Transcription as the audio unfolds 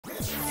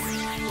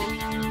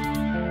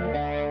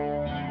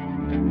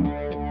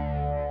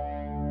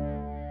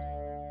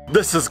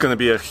This is going to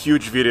be a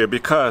huge video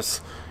because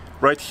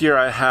right here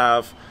I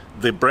have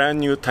the brand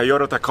new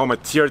Toyota Tacoma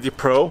TRD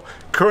Pro,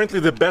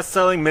 currently the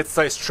best-selling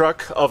mid-size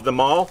truck of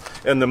them all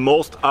and the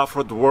most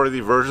off-road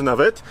worthy version of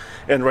it.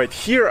 And right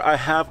here I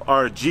have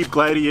our Jeep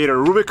Gladiator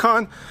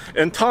Rubicon.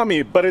 And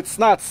Tommy, but it's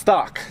not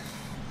stock.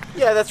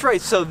 Yeah, that's right.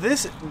 So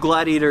this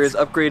Gladiator is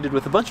upgraded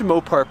with a bunch of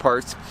Mopar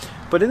parts.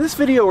 But in this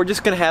video, we're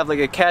just going to have like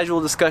a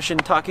casual discussion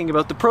talking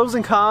about the pros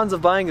and cons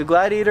of buying a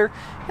Gladiator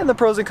and the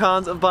pros and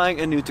cons of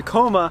buying a new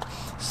Tacoma,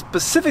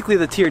 specifically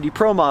the TRD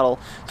Pro model.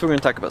 So we're going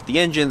to talk about the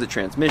engines, the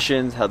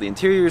transmissions, how the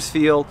interiors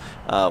feel,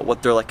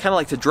 what they're like, kind of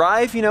like to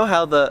drive, you know,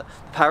 how the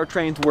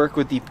powertrains work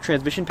with the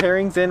transmission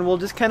pairings, and we'll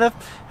just kind of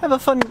have a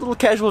fun little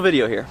casual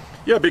video here.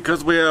 Yeah,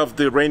 because we have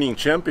the reigning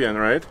champion,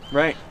 right?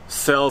 Right.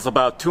 Sells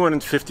about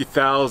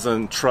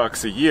 250,000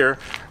 trucks a year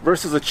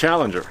versus a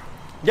Challenger.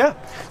 Yeah,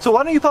 so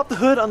why don't you pop the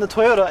hood on the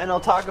Toyota and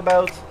I'll talk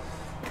about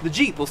the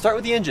Jeep. We'll start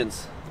with the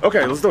engines.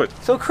 Okay, let's do it.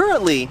 So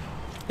currently,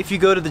 if you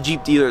go to the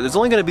Jeep dealer, there's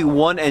only going to be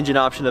one engine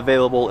option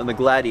available in the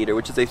Gladiator,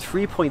 which is a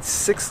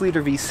 3.6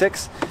 liter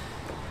V6.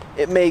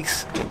 It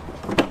makes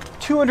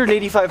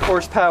 285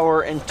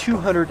 horsepower and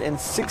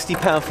 260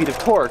 pound-feet of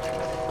torque.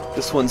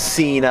 This one's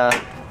seen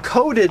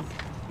coated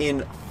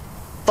in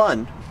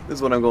fun,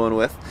 is what I'm going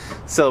with.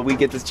 So we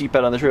get this Jeep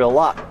out on the trail a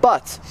lot.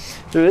 But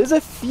there is a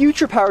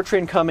future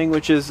powertrain coming,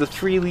 which is the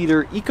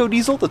 3-liter Eco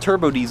Diesel, the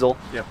turbo diesel.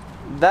 Yep.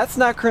 That's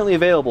not currently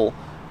available.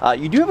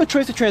 You do have a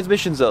choice of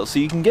transmissions though, so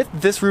you can get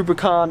this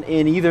Rubicon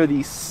in either the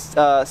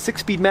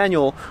 6-speed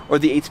manual or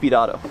the 8-speed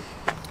auto.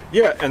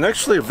 Yeah, and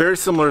actually a very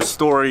similar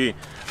story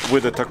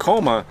with the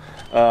Tacoma.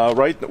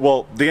 Right,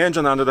 well, the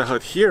engine under the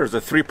hood here is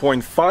a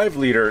 3.5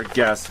 liter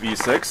gas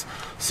V6,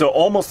 so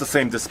almost the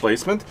same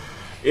displacement.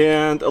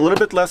 And a little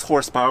bit less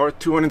horsepower,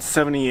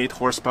 278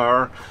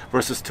 horsepower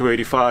versus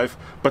 285,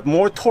 but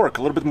more torque,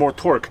 a little bit more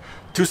torque,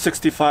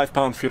 265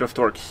 pound-feet of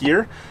torque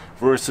here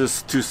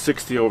versus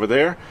 260 over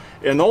there.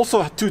 And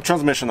also two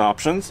transmission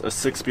options, a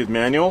 6-speed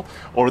manual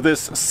or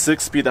this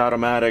 6-speed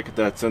automatic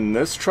that's in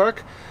this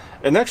truck.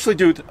 And actually,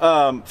 dude,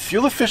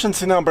 fuel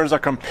efficiency numbers are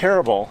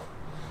comparable,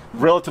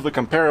 relatively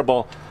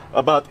comparable,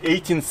 about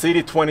 18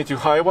 city, 22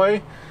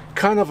 highway,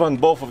 kind of on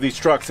both of these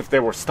trucks if they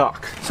were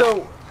stock.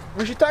 So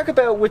we should talk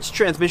about which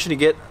transmission to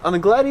get. On the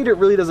Gladiator, it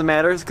really doesn't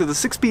matter because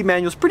the 6-speed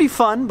manual is pretty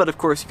fun, but of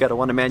course you gotta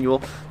want a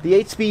manual. The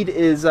 8-speed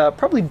is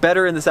probably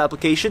better in this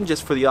application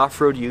just for the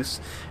off-road use,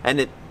 and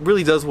it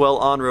really does well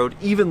on-road,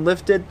 even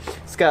lifted.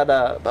 It's got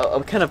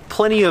a kind of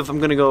plenty of,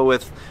 I'm gonna go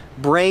with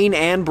brain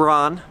and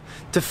brawn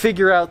to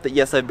figure out that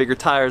yes, I have bigger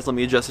tires, let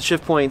me adjust the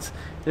shift points,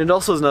 and it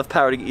also has enough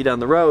power to get you down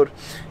the road.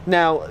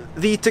 Now,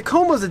 the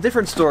Tacoma is a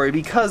different story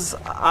because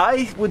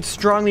I would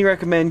strongly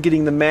recommend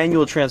getting the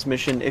manual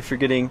transmission if you're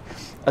getting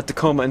a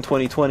Tacoma in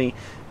 2020.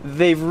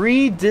 They've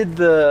redid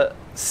the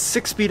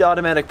 6-speed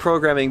automatic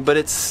programming, but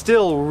it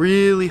still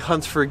really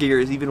hunts for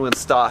gears even when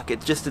stock.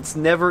 It's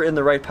never in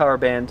the right power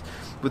band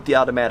with the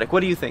automatic.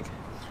 What do you think?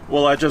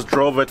 Well, I just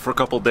drove it for a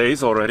couple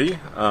days already.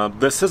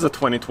 This is a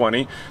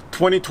 2020.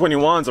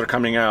 2021s are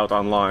coming out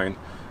online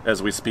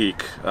as we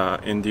speak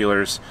in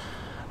dealers.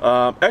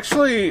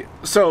 Actually,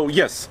 so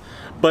yes,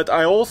 but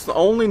I also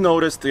only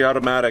noticed the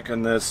automatic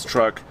in this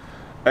truck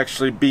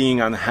actually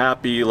being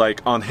unhappy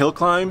like on hill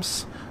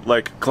climbs,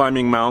 like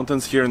climbing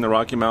mountains here in the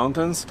Rocky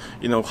Mountains,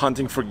 you know,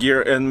 hunting for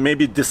gear, and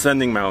maybe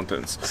descending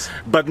mountains.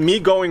 But me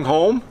going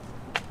home,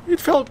 it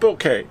felt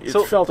okay. It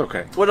felt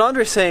okay. What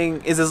Andre's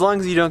saying is as long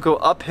as you don't go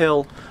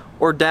uphill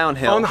or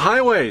downhill. On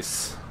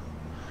highways.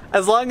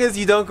 As long as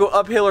you don't go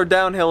uphill or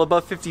downhill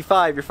above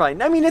 55, you're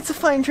fine. I mean, it's a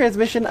fine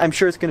transmission. I'm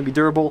sure it's going to be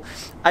durable.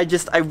 I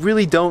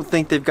really don't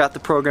think they've got the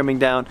programming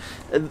down.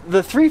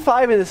 The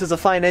 3.5 in this is a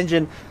fine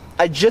engine.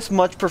 I just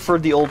much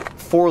preferred the old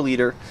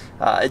 4-liter.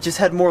 It just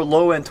had more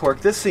low-end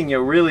torque. This thing you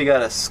really got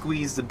to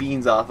squeeze the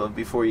beans off of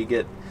before you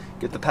get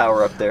the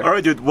power up there. All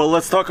right, dude. Well,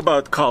 let's talk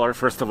about color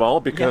first of all,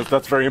 because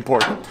that's very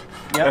important.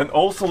 Yep. And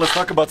also let's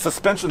talk about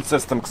suspension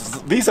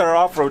systems. These are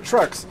off-road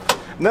trucks,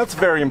 and that's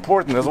very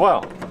important as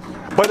well.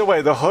 By the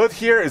way, the hood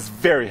here is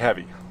very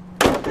heavy.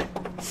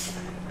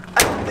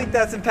 I don't think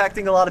that's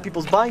impacting a lot of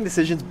people's buying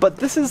decisions, but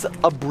this is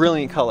a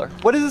brilliant color.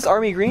 What is this,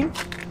 army green?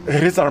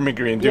 It is army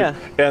green, dude. Yeah.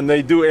 And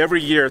they do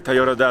every year,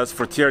 Toyota does,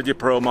 for TRD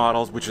Pro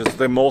models, which is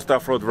the most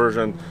off-road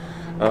version,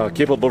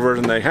 capable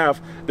version they have.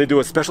 They do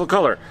a special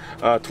color.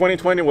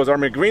 2020 was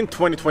army green,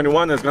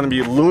 2021 is going to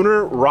be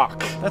lunar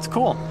rock. That's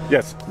cool.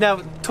 Yes. Now,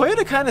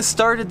 Toyota kind of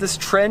started this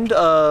trend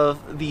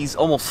of these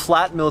almost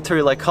flat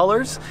military-like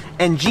colors,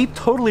 and Jeep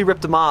totally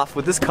ripped them off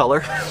with this color.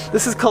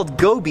 This is called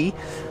Gobi,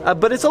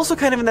 but it's also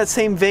kind of in that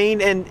same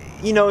vein, and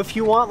you know, if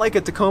you want like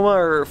a Tacoma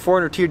or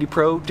 400 TRD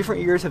Pro,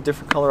 different years have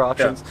different color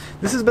options. Yeah.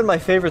 This has been my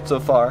favorite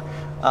so far,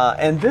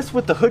 and this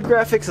with the hood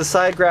graphics, the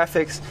side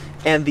graphics,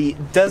 and the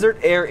desert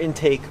air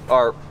intake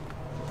are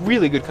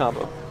really good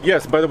combo.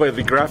 Yes, by the way,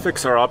 the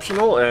graphics are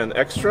optional and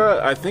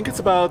extra. I think it's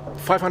about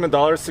 $500,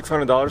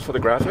 $600 for the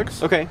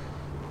graphics. Okay.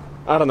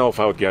 I don't know if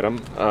I would get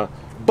them.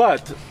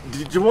 But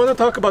did you want to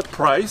talk about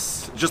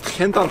price? Just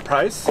hint on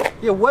price?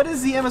 Yeah, what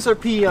is the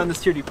MSRP on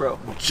this TRD Pro?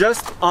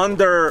 Just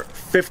under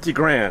 50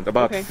 grand,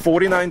 about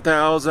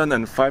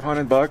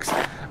 49,500 bucks.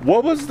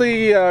 What was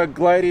the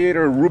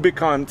Gladiator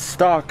Rubicon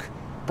stock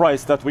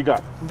price that we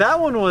got? That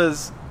one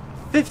was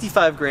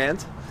 55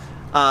 grand.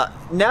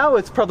 Now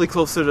it's probably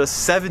closer to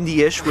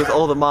 70-ish with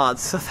all the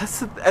mods. So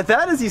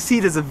that, as you see,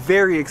 it is a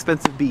very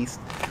expensive beast.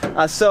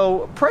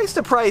 So price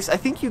to price, I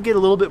think you get a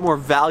little bit more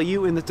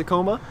value in the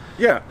Tacoma.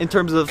 Yeah. In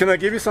terms of, can I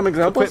give you some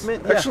examples?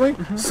 Equipment? Actually,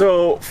 Yeah.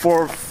 So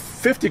for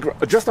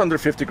just under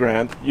 50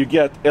 grand, you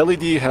get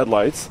LED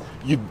headlights.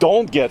 You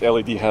don't get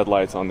LED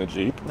headlights on the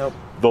Jeep. Nope.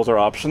 Those are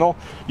optional.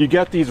 You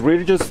get these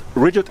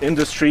rigid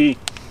industry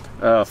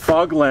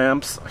fog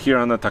lamps here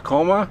on the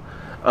Tacoma.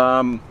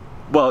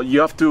 Well, you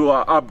have to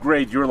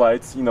upgrade your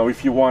lights, you know,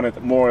 if you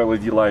wanted more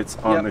LED lights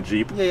on the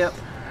Jeep. Yeah.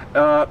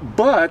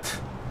 But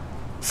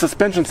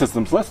suspension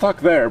systems, let's talk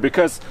there,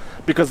 because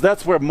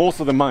that's where most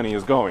of the money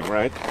is going,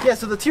 right? Yeah,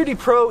 so the TRD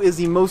Pro is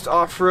the most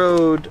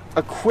off-road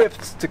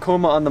equipped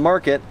Tacoma on the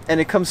market, and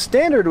it comes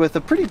standard with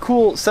a pretty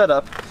cool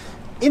setup.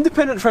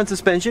 Independent front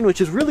suspension, which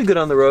is really good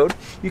on the road.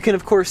 You can,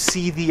 of course,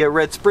 see the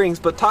red springs,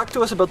 but talk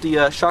to us about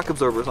the shock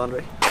absorbers,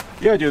 Andre.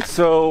 Yeah, dude,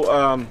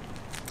 so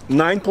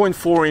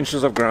 9.4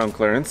 inches of ground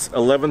clearance,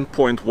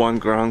 11.1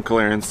 ground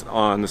clearance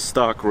on the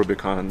stock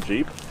Rubicon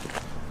Jeep.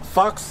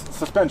 Fox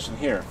suspension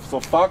here, so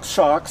Fox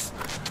shocks,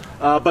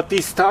 but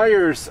these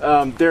tires,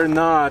 they're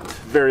not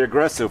very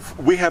aggressive.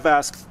 We have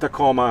asked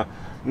Tacoma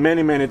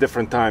many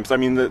different times, I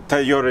mean the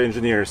Toyota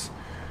engineers,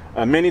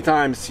 many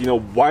times, you know,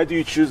 why do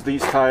you choose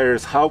these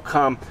tires, how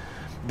come?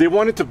 They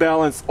wanted to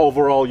balance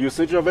overall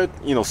usage of it,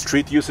 you know,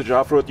 street usage,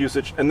 off-road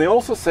usage, and they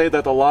also say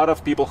that a lot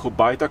of people who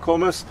buy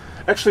Tacomas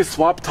actually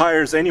swap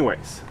tires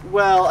anyways.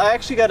 Well, I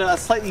actually got a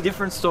slightly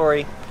different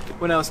story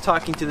when I was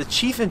talking to the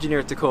chief engineer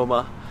at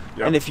Tacoma,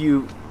 and if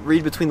you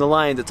read between the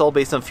lines, it's all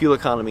based on fuel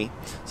economy.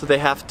 So they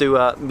have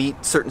to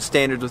meet certain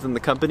standards within the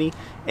company,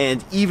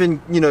 and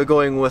even, you know,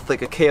 going with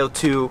like a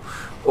KO2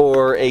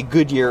 or a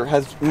Goodyear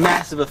has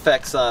massive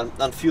effects on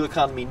fuel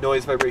economy,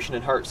 noise, vibration,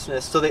 and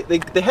harshness. So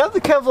they have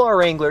the Kevlar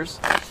Wranglers.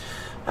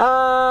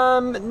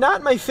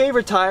 Not my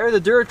favorite tire.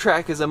 The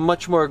Duratrack is a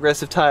much more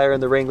aggressive tire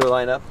in the Wrangler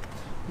lineup.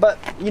 But,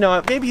 you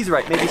know, maybe he's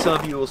right. Maybe some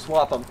of you will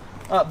swap them.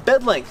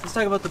 Bed length. Let's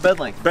talk about the bed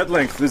length. Bed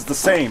length is the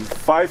same.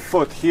 5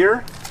 foot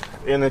here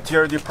in the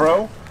TRD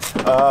Pro,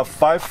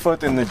 5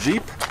 foot in the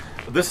Jeep.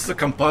 This is a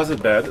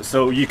composite bed,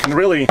 so you can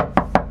really,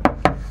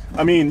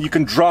 I mean, you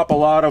can drop a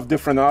lot of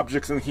different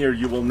objects in here.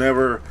 You will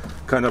never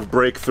kind of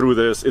break through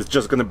this. It's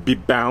just going to be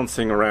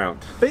bouncing around.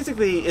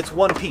 Basically, it's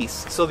one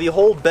piece. So the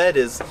whole bed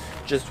is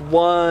just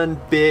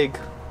one big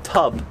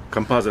tub.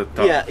 Composite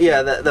tub.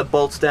 Yeah, that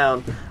bolts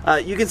down.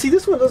 You can see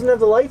this one doesn't have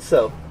the lights,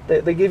 though.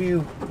 They give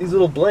you these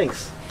little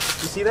blinks.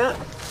 You see that?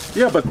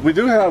 Yeah, but we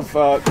do have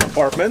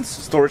compartments,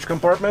 storage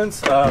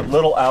compartments,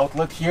 little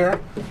outlet here,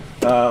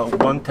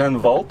 110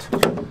 volt.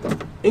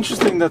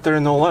 Interesting that there are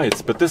no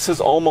lights, but this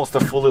is almost a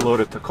fully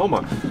loaded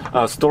Tacoma.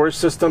 Storage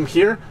system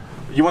here.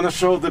 You want to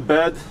show the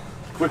bed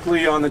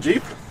quickly on the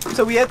Jeep?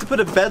 So we had to put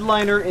a bed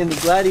liner in the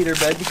Gladiator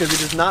bed because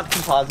it is not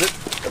composite.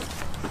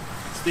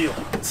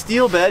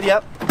 Steel bed,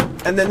 yep.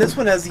 And then this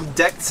one has the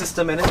decked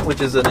system in it, which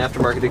is an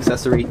aftermarket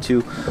accessory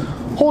to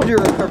hold your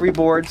recovery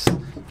boards.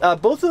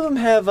 Both of them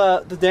have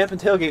the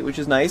dampened tailgate, which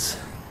is nice.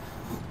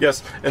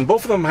 Yes, and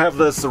both of them have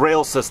this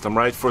rail system,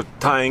 right, for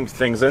tying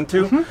things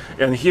into.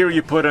 And here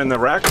you put in a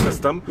rack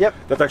system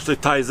that actually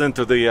ties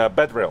into the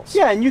bed rails.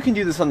 Yeah, and you can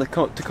do this on the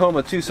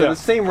Tacoma too. So the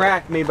same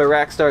rack made by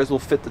Rackstars will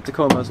fit the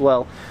Tacoma as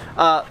well.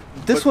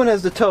 This one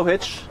has the tow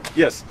hitch.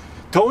 Yes.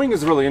 Towing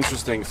is really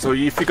interesting. So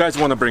if you guys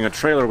want to bring a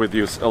trailer with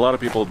you, a lot of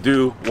people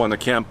do want to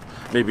camp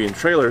maybe in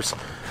trailers.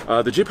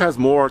 The Jeep has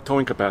more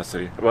towing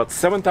capacity, about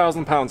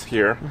 7,000 pounds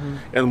here,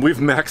 and we've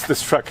maxed this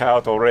truck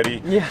out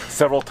already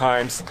several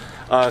times.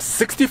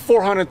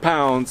 6,400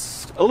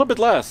 pounds, a little bit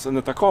less in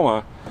the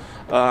Tacoma,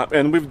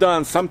 and we've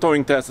done some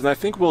towing tests, and I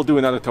think we'll do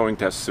another towing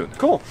test soon.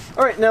 Cool.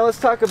 All right, now let's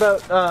talk about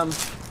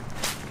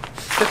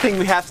the thing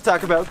we have to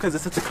talk about because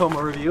it's a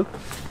Tacoma review.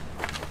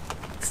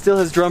 It still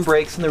has drum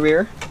brakes in the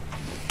rear.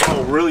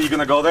 Oh, really? You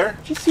gonna go there?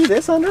 Did you see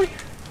this, Andre?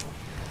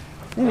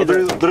 Oh,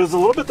 there's a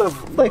little bit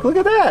of like, look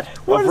at that.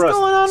 What is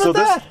going on with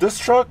that? This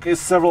truck is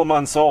several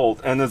months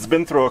old, and it's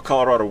been through a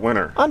Colorado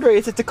winter. Andre,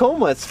 it's a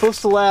Tacoma. It's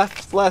supposed to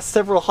last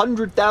several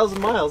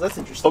 100,000 miles. That's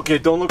interesting. Okay,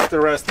 don't look at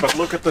the rest, but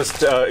look at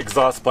this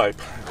exhaust pipe.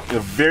 A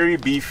very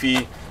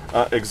beefy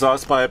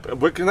exhaust pipe.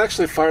 We can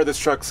actually fire these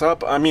trucks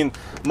up. I mean,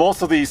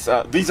 most of these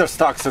are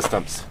stock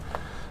systems.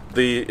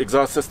 The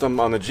exhaust system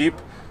on the Jeep.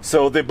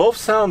 So they both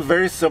sound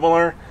very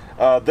similar.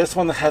 This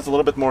one has a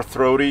little bit more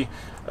throaty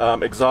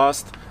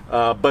exhaust.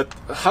 But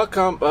how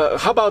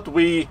about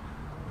we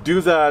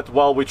do that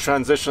while we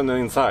transition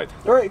inside?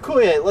 All right,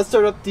 cool. Yeah, let's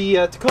start up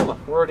the Tacoma.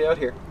 We're already out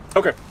here.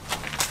 Okay.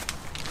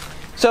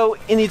 So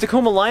in the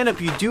Tacoma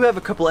lineup, you do have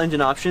a couple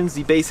engine options.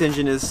 The base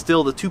engine is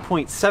still the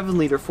 2.7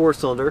 liter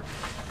 4-cylinder.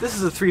 This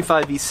is a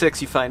 3.5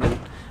 V6 you find in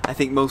I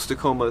think most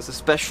Tacomas,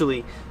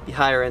 especially the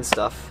higher end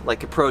stuff,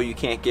 like a Pro, you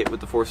can't get with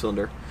the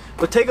 4-cylinder.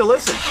 But take a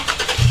listen.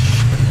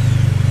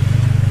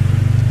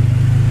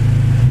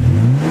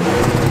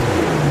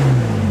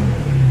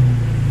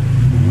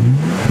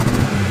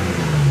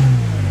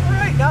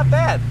 Alright, not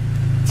bad.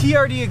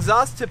 TRD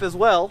exhaust tip as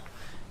well.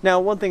 Now,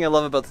 one thing I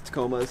love about the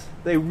Tacomas,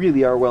 they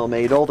really are well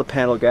made. All the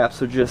panel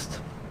gaps are just,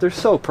 they're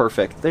so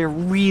perfect. They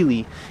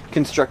really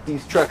construct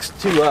these trucks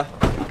to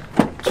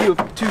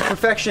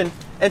perfection.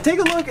 And take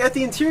a look at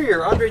the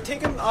interior. Andre,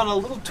 take them on a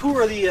little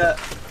tour of the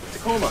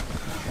Tacoma.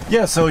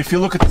 Yeah, so if you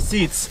look at the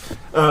seats,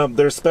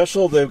 they're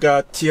special. They've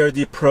got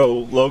TRD Pro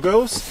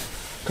logos,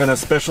 kind of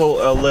special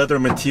leather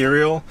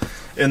material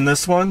in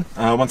this one.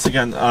 Once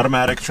again,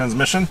 automatic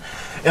transmission.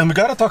 And we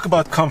got to talk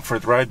about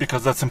comfort, right?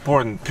 Because that's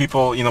important.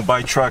 People, you know,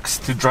 buy trucks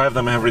to drive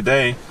them every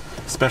day,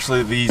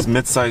 especially these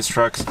mid-size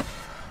trucks.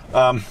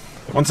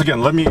 Once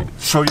again, let me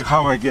show you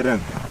how I get in.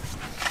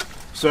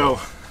 So,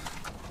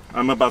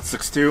 I'm about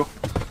 6'2".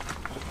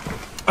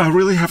 I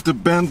really have to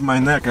bend my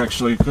neck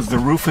actually because the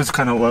roof is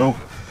kind of low.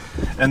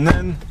 And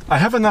then I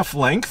have enough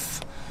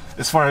length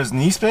as far as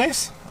knee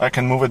space. I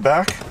can move it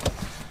back.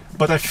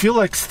 But I feel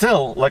like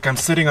still like I'm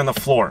sitting on the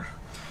floor.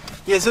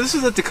 Yeah, so this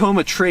is a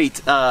Tacoma trait.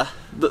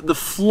 The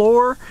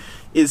floor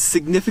is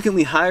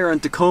significantly higher on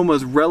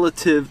Tacomas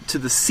relative to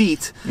the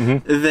seat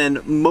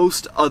than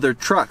most other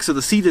trucks. So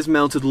the seat is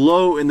mounted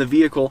low in the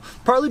vehicle,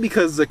 partly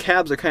because the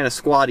cabs are kind of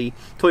squatty.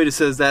 Toyota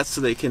says that's so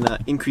they can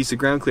increase the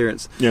ground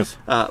clearance. Yes.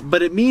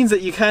 But it means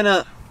that you kind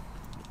of,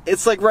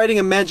 it's like riding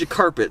a magic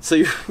carpet, so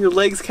your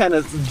legs kind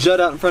of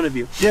jut out in front of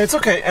you. Yeah, it's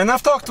okay. And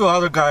I've talked to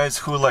other guys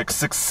who like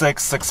 6'6",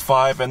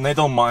 6'5", and they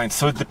don't mind.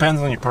 So it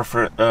depends on your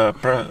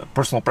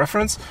personal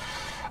preference.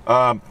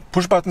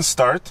 Push button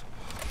start.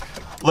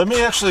 Let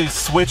me actually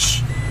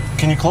switch.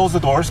 Can you close the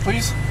doors,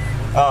 please?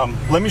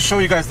 Let me show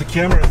you guys the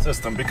camera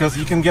system, because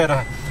you can get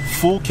a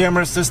full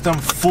camera system,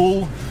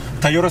 full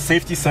Toyota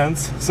Safety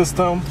Sense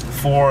system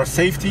for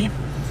safety.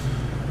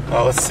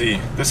 Let's see.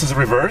 This is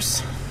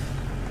reverse.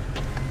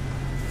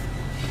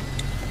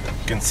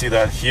 You can see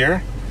that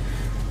here.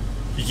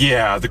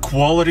 Yeah, the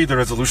quality, the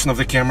resolution of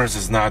the cameras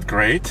is not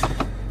great.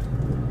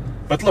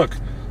 But look,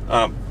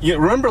 you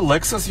remember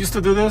Lexus used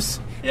to do this?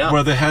 Yeah.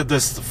 Where they had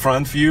this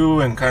front view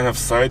and kind of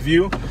side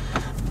view.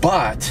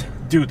 But,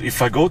 dude,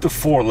 if I go to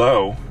 4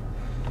 low,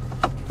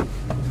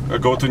 I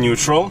go to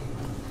neutral,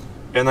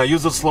 and I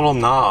use this little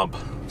knob,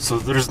 so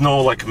there's no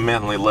like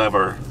manly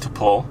lever to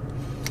pull.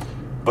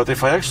 But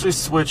if I actually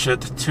switch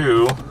it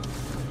to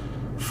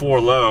 4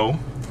 low,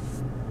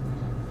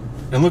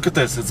 and look at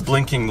this, it's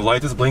blinking, the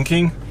light is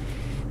blinking.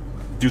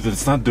 Dude,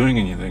 it's not doing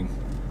anything.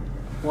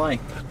 Why?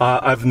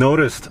 I've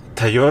noticed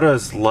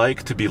Toyotas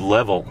like to be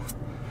level.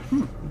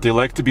 They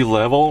like to be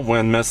level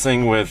when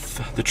messing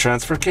with the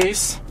transfer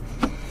case.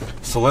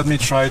 So let me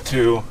try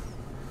to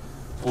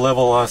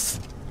level us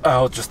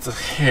out just a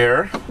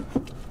hair.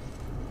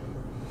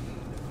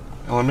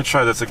 And let me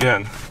try this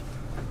again.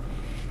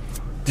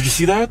 Did you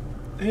see that?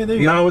 Yeah, there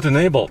you now it's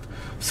enabled.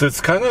 So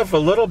it's kind of a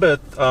little bit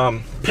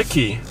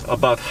picky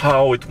about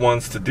how it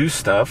wants to do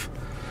stuff.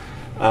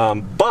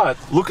 But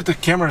look at the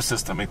camera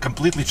system, it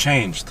completely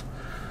changed.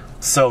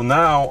 So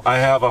now I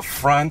have a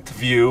front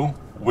view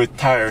with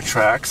tire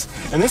tracks,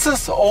 and this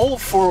is all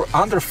for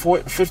under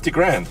 50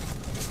 grand.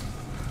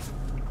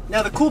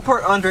 Now the cool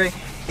part, Andre,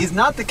 is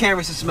not the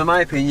camera system in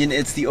my opinion,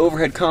 it's the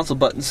overhead console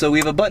button. So we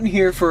have a button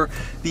here for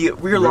the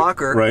rear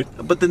locker, right?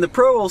 But then the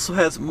Pro also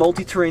has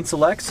multi-terrain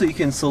select, so you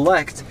can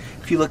select,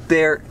 if you look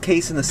there,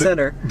 case in the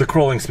center. The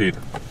crawling speed.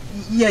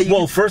 Yeah.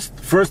 Well,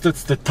 first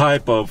it's the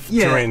type of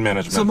terrain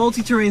management. So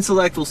multi-terrain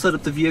select will set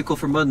up the vehicle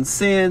for mud and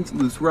sand,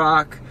 loose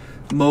rock,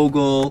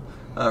 mogul,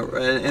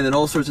 and then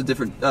all sorts of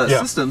different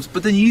systems.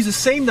 But then you use the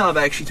same knob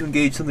actually to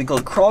engage something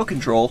called crawl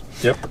control,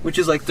 which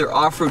is like their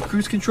off-road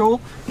cruise control.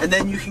 And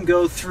then you can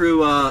go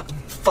through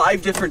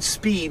 5 different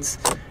speeds,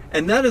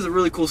 and that is a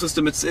really cool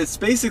system. It's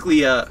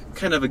basically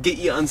kind of a get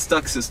you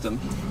unstuck system.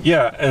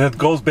 Yeah, and it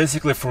goes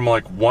basically from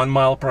like 1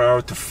 mile per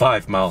hour to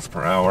 5 miles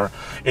per hour,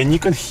 and you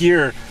could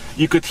hear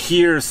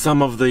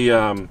some of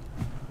the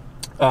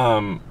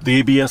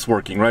ABS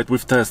working, right?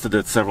 We've tested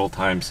it several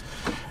times,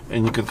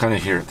 and you can kind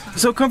of hear it.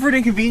 So comfort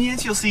and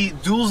convenience, you'll see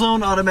dual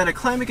zone automatic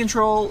climate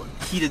control,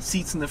 heated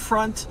seats in the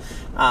front.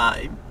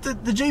 The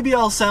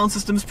JBL sound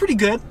system is pretty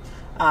good.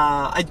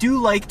 I do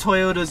like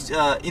Toyota's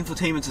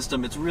infotainment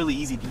system. It's really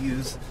easy to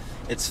use.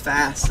 It's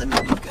fast. I mean,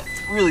 you've got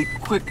really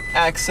quick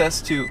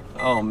access to,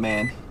 oh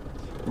man,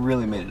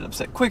 really made it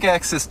upset. Quick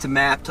access to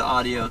map, to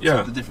audio,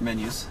 to the different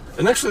menus.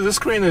 And actually the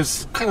screen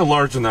is kind of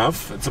large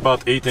enough. It's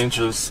about 8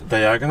 inches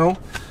diagonal.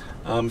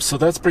 So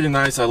that's pretty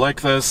nice. I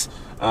like this.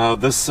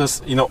 This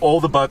is, you know, all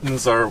the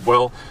buttons are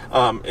well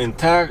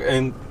intact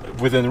and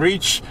within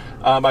reach.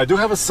 I do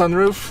have a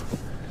sunroof.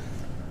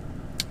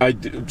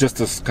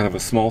 Just a kind of a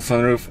small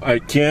sunroof. I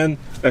can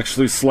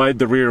actually slide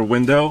the rear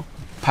window,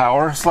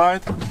 power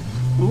slide.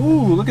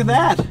 Ooh, look at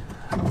that.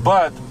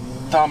 But,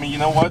 Tommy, you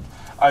know what?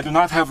 I do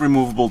not have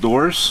removable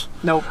doors.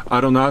 Nope. I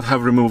do not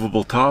have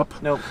removable top.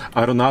 Nope.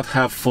 I do not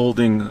have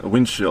folding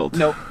windshield.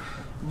 Nope.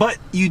 But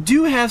you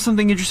do have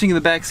something interesting in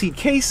the back seat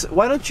case.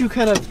 Why don't you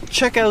kind of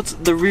check out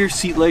the rear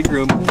seat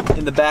legroom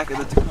in the back of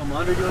the Tacoma?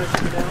 Andre, do you want to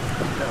check it out?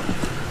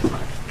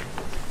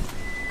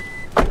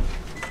 No.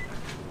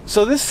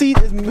 So this seat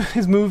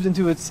is moved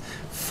into its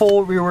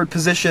full rearward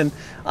position.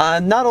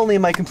 Not only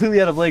am I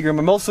completely out of legroom,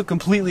 I'm also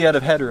completely out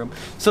of headroom.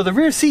 So the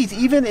rear seat,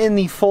 even in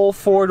the full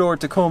four-door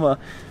Tacoma,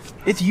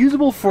 it's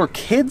usable for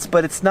kids,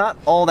 but it's not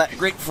all that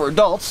great for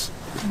adults.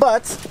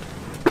 But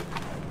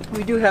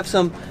we do have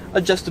some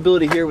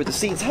adjustability here with the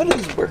seats. How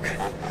does this work?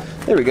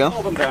 There we go.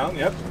 Fold them down,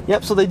 yep.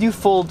 Yep, so they do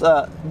fold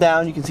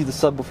down. You can see the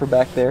subwoofer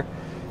back there.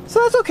 So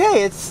that's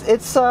okay.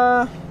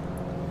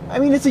 I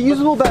mean, it's a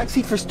usable back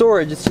seat for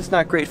storage. It's just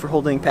not great for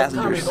holding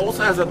passengers. It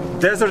also has a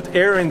desert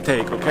air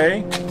intake,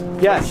 okay?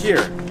 Yes.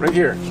 Right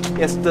here.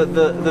 Yes,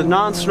 the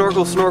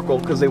non-snorkel snorkel,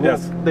 because they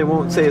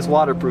won't say it's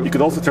waterproof. You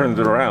could also turn it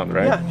around,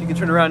 right? Yeah, you can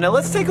turn it around. Now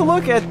let's take a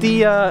look at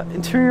the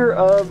interior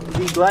of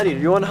the Gladiator.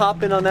 You want to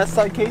hop in on that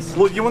side case?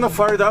 Well, you want to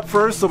fire it up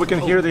first so we can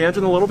hear the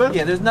engine a little bit?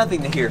 Yeah, there's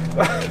nothing to hear.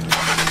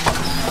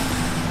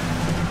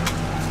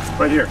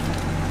 Right here.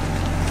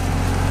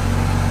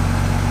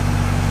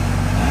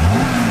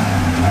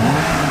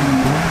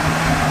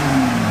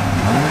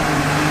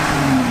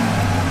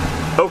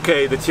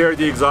 Okay, the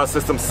TRD exhaust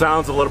system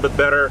sounds a little bit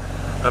better.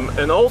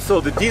 And also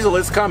the diesel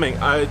is coming.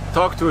 I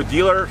talked to a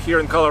dealer here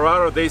in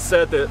Colorado. They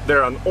said that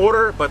they're on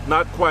order, but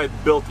not quite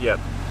built yet.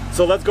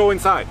 So let's go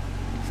inside.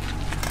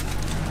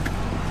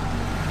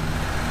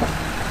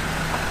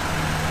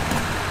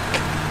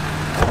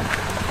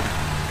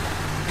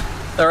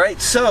 All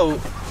right, so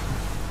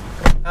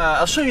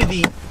I'll show you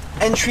the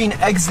entry and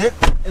exit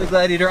in the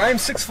Gladiator. I'm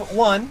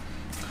 6'1",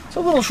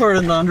 so a little shorter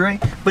than Andre,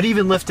 but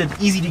even lifted,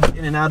 easy to get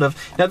in and out of.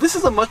 Now this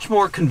is a much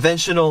more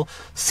conventional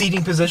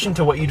seating position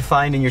to what you'd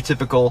find in your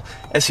typical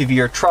SUV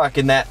or truck,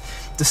 in that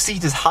the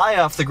seat is high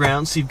off the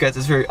ground, so you've got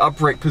this very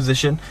upright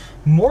position.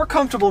 More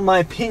comfortable in my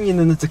opinion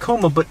than the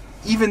Tacoma, but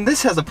even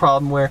this has a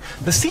problem where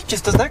the seat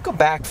just does not go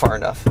back far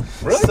enough.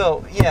 Really?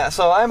 So yeah,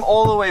 so I'm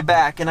all the way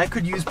back, and I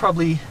could use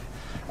probably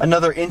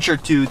another inch or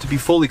two to be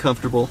fully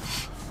comfortable.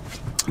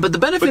 But the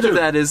benefit of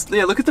that is,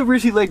 yeah, look at the rear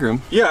seat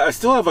legroom. Yeah, I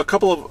still have a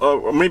couple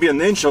of, maybe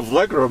an inch of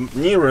legroom,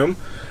 knee room,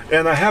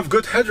 and I have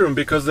good headroom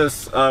because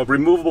this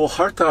removable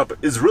hardtop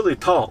is really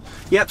tall.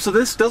 Yep, so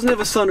this doesn't have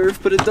a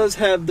sunroof, but it does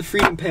have the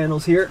freedom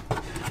panels here.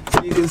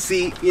 So you can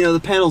see, you know,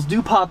 the panels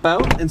do pop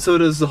out, and so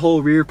does the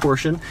whole rear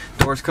portion.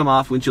 Doors come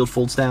off, windshield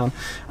folds down.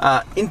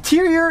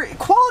 Interior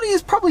quality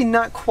is probably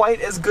not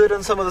quite as good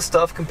on some of the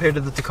stuff compared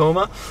to the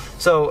Tacoma.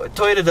 So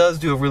Toyota does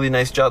do a really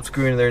nice job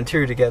screwing their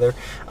interior together.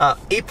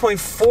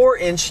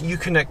 8.4-inch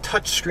Uconnect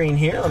touchscreen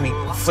here. Let me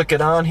flick it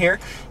on here.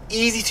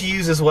 Easy to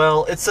use as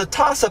well. It's a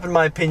toss-up in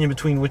my opinion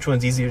between which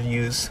one's easier to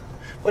use.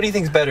 What do you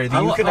think is better, the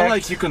Uconnect? I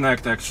like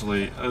Uconnect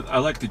actually. I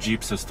like the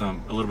Jeep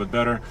system a little bit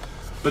better.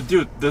 But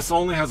dude, this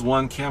only has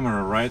one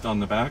camera, right,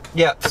 on the back?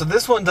 Yeah, so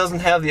this one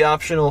doesn't have the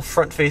optional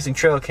front-facing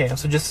trail cam,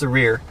 so just the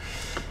rear.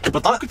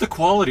 But look at the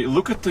quality.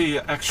 Look at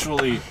the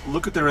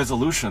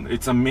resolution.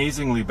 It's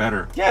amazingly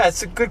better. Yeah,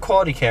 it's a good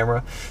quality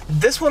camera.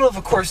 This one, of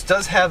course,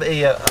 does have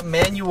a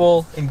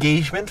manual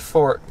engagement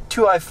for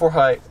 2 high, 4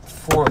 high,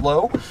 4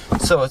 low,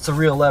 so it's a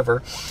real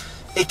lever.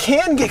 It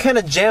can get kind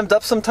of jammed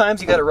up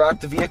sometimes. You got to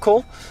rock the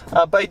vehicle,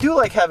 but I do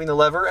like having the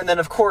lever. And then,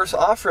 of course,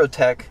 off-road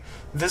tech.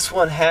 This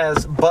one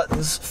has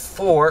buttons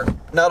for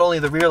not only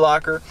the rear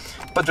locker,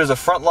 but there's a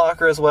front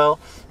locker as well.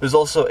 There's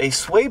also a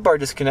sway bar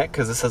disconnect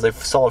because this has a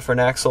solid front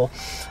axle.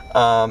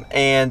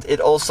 And it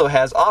also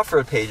has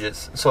off-road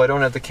pages, so I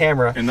don't have the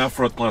camera. And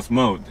off-road plus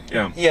mode,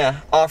 yeah. Yeah,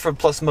 off-road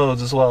plus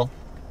modes as well.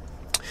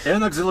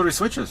 And auxiliary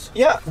switches.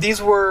 Yeah,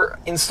 these were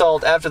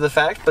installed after the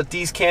fact, but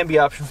these can be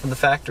optioned from the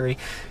factory.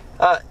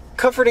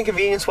 Comfort and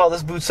convenience while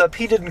this boots up: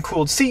 heated and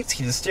cooled seats,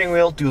 heated steering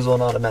wheel, dual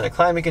zone automatic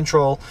climate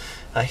control.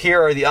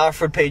 Here are the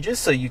off-road pages,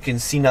 so you can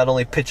see not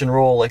only pitch and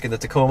roll like in the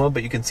Tacoma,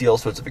 but you can see all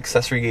sorts of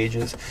accessory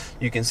gauges.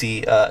 You can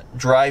see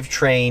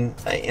drivetrain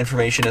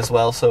information as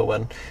well, so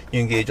when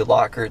you engage a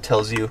locker, it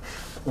tells you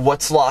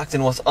what's locked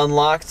and what's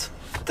unlocked.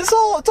 It's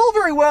all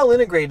very well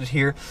integrated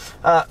here.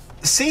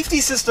 Safety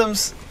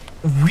systems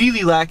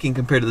really lacking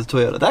compared to the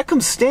Toyota. That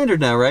comes standard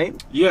now, right?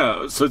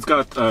 Yeah, so it's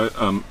got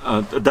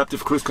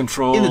adaptive cruise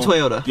control. In the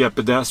Toyota. Yeah,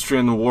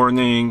 pedestrian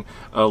warning,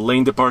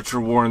 lane departure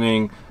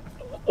warning.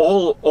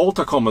 All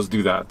Tacomas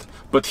do that.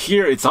 But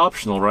here it's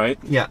optional, right?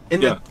 Yeah. In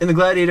the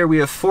Gladiator, we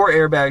have 4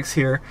 airbags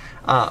here.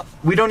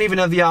 We don't even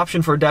have the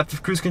option for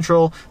adaptive cruise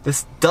control.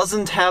 This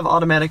doesn't have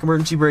automatic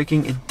emergency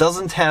braking. It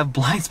doesn't have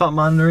blind spot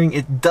monitoring.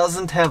 It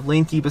doesn't have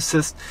lane keep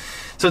assist.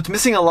 So it's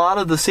missing a lot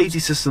of the safety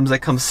systems that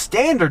come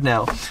standard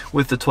now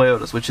with the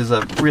Toyotas, which is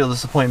a real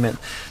disappointment.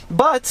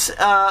 But,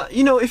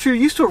 you know, if you're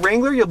used to a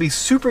Wrangler, you'll be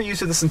super used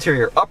to this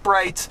interior.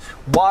 Upright,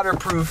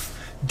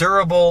 waterproof,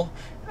 durable,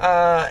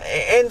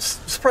 and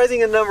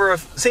surprising a number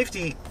of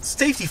safety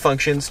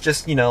functions.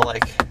 Just, you know,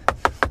 like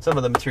some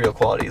of the material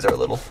qualities are a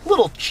little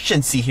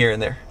chintzy here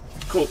and there.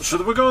 Cool.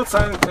 Should we go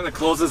outside and kind of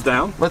close this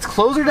down? Let's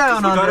close her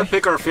down. We gotta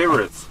pick our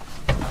favorites.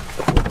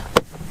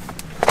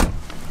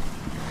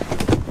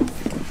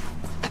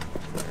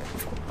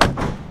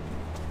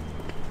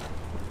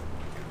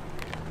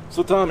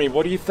 So Tommy,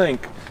 what do you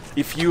think?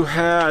 If you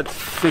had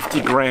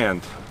 50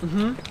 grand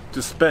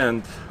to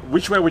spend,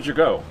 which way would you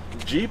go?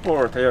 Jeep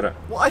or Toyota?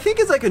 Well, I think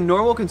as like a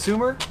normal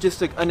consumer,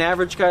 just like an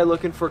average guy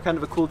looking for kind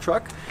of a cool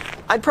truck,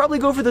 I'd probably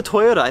go for the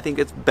Toyota. I think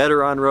it's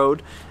better on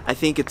road. I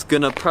think it's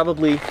gonna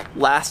probably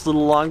last a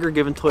little longer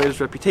given Toyota's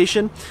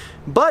reputation.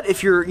 But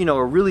if you're, you know,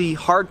 a really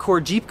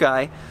hardcore Jeep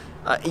guy,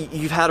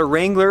 you've had a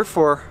Wrangler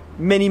for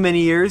many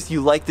years, you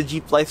like the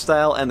Jeep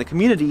lifestyle and the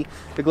community,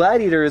 the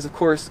Gladiator is of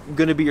course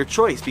going to be your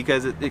choice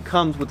because it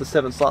comes with the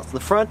 7 slots in the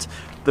front,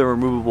 the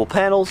removable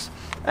panels,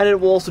 and it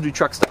will also do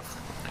truck stuff.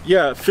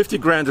 Yeah, 50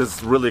 grand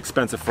is really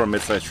expensive for a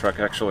mid-sized truck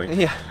actually.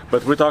 Yeah.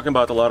 But we're talking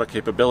about a lot of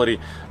capability.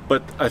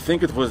 But I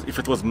think if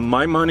it was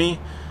my money,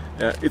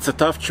 it's a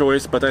tough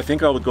choice, but I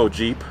think I would go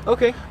Jeep.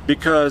 Okay.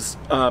 Because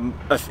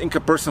I think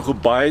a person who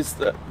buys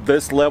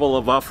this level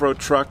of off-road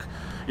truck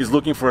is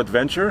looking for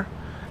adventure.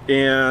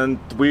 And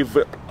we've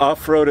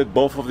off-roaded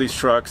both of these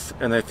trucks,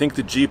 and I think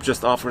the Jeep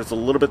just offers a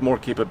little bit more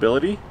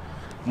capability,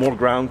 more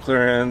ground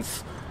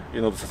clearance, you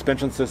know, the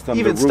suspension system,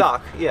 even the roof,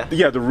 stock, yeah.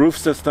 Yeah, the roof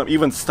system,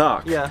 even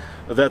stock. Yeah.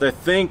 That I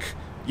think,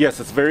 yes,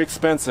 it's very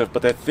expensive,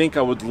 but I think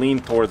I would lean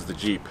towards the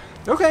Jeep.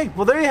 Okay,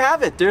 well there you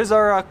have it. There's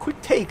our quick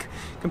take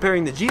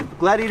comparing the Jeep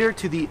Gladiator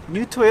to the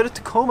new Toyota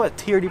Tacoma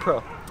TRD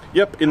Pro.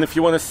 Yep, and if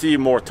you want to see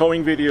more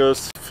towing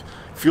videos,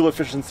 fuel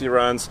efficiency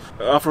runs,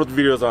 off-road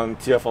videos on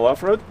TFL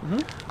Off-Road,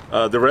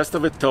 the rest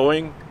of it,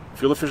 towing,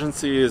 fuel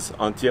efficiency, is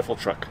on TFL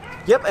Truck.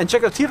 Yep, and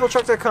check out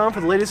tfltruck.com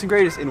for the latest and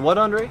greatest in what,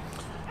 Andre?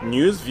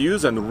 News,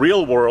 views, and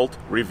real-world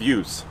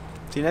reviews.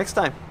 See you next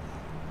time.